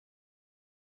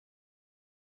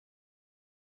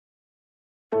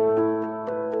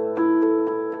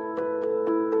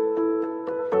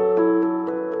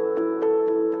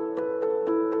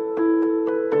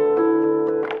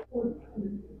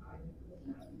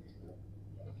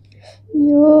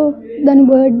అయ్యో! దాని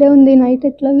బర్త్‌డే ఉంది. నైట్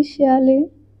ఎట్లా విష్ చేయాలి?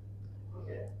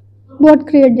 బోట్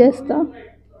క్రియేట్ చేస్తా.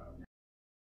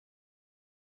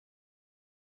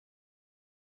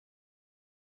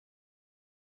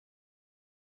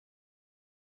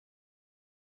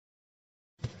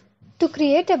 To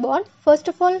create a bot, first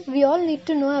of all, we all need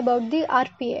to know about the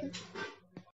RPA.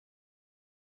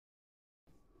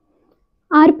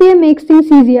 RPA makes things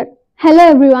easier. Hello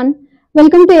everyone,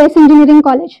 welcome to ACE Engineering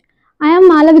College. I am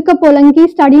Malavika Polanki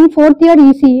studying 4th year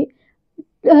ECE.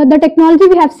 The technology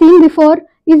we have seen before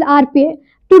is RPA.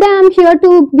 Today I am here to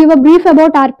give a brief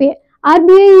about RPA.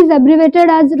 RPA is abbreviated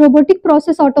as Robotic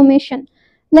Process Automation.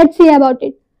 Let's see about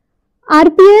it.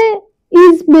 RPA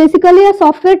is basically a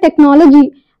software technology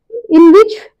in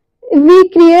which we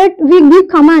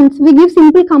give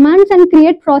simple commands and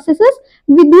create processes.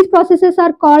 These processes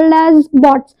are called as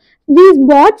bots. These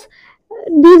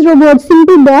robots,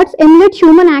 simple bots, emulate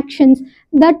human actions.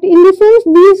 That in the sense,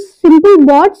 these simple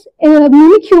bots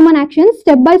mimic human actions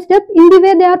step by step in the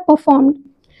way they are performed.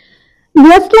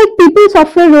 Just like people,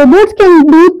 software robots can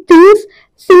do things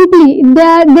simply.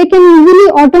 They can easily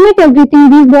automate everything.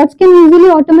 These bots can easily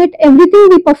automate everything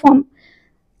we perform.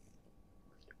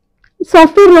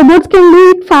 Software robots can do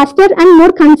it faster and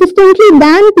more consistently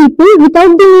than people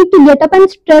without the need to get up and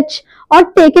stretch or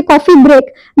take a coffee break.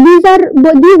 These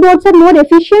bots are more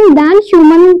efficient than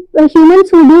humans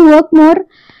who do work more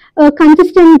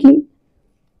consistently.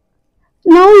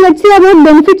 Now let's see about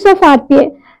benefits of RPA.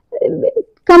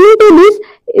 Coming to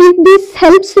this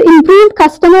helps improve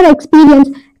customer experience.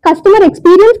 Customer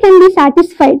experience can be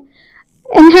satisfied.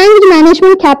 Enhanced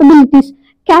management capabilities.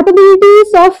 Capabilities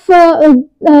of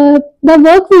the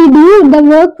work we do, the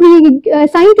work we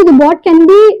assign to the bot can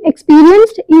be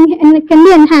experienced and can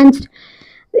be enhanced.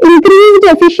 Increased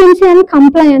efficiency and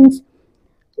compliance.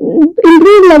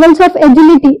 Improved levels of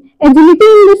agility. Agility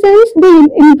in the sense they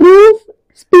improve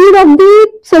speed of the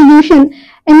solution.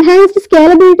 Enhanced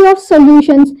scalability of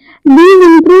solutions. These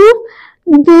improve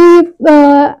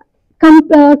the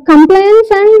compliance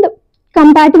and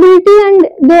compatibility, and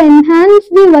they enhance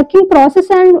the working process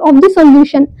and of the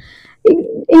solution.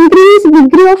 Increase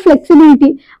degree of flexibility.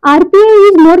 RPA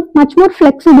is much more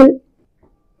flexible.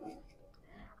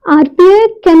 RPA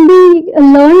can be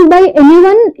learned by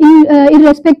anyone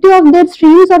irrespective of their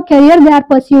streams or career they are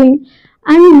pursuing.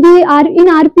 And in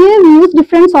RPA we use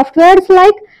different softwares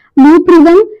like Blue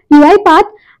Prism, UiPath,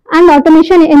 and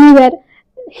Automation Anywhere.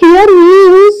 Here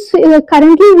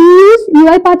currently we use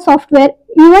UiPath software.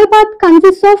 UiPath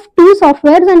consists of two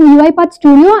softwares, and UiPath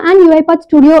Studio and UiPath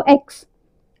Studio X.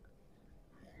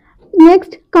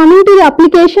 Next, coming to the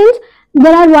applications,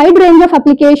 there are wide range of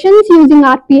applications using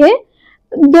RPA.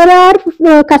 There are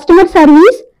customer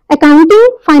service, accounting,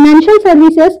 financial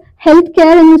services,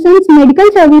 healthcare, in the sense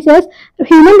medical services,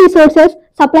 human resources,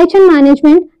 supply chain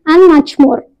management, and much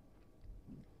more.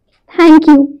 Thank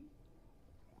you.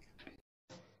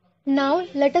 Now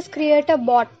let us create a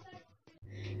bot.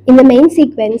 In the main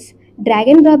sequence, drag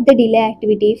and drop the delay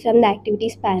activity from the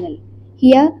activities panel.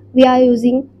 Here we are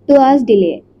using 2 hours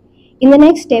delay. In the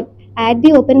next step, add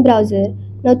the open browser.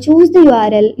 Now choose the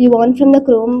URL you want from the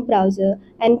Chrome browser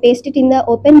and paste it in the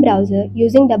open browser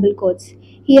using double quotes.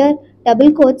 Here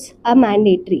double quotes are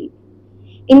mandatory.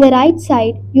 In the right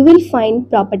side, you will find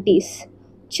properties.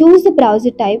 Choose the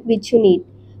browser type which you need.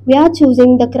 We are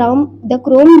choosing the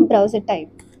Chrome browser type.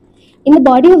 In the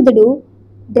body of the do,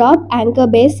 drop anchor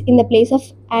base in the place of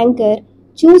anchor.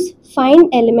 Choose find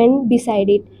element beside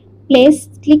it. Place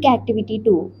click activity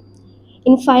 2.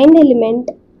 In find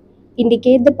element,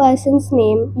 indicate the person's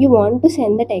name you want to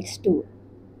send the text to.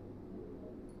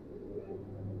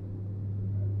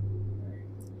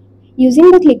 Using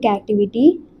the click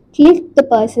activity, click the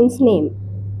person's name.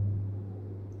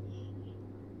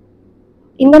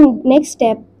 In the next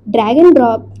step, drag and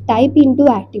drop type into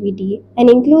activity and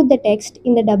include the text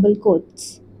in the double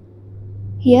quotes.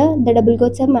 Here the double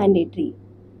quotes are mandatory.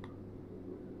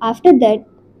 After that,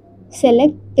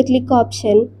 select the click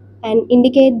option and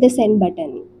indicate the send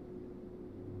button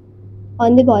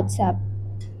on the WhatsApp.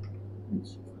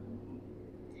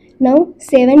 Now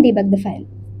save and debug the file.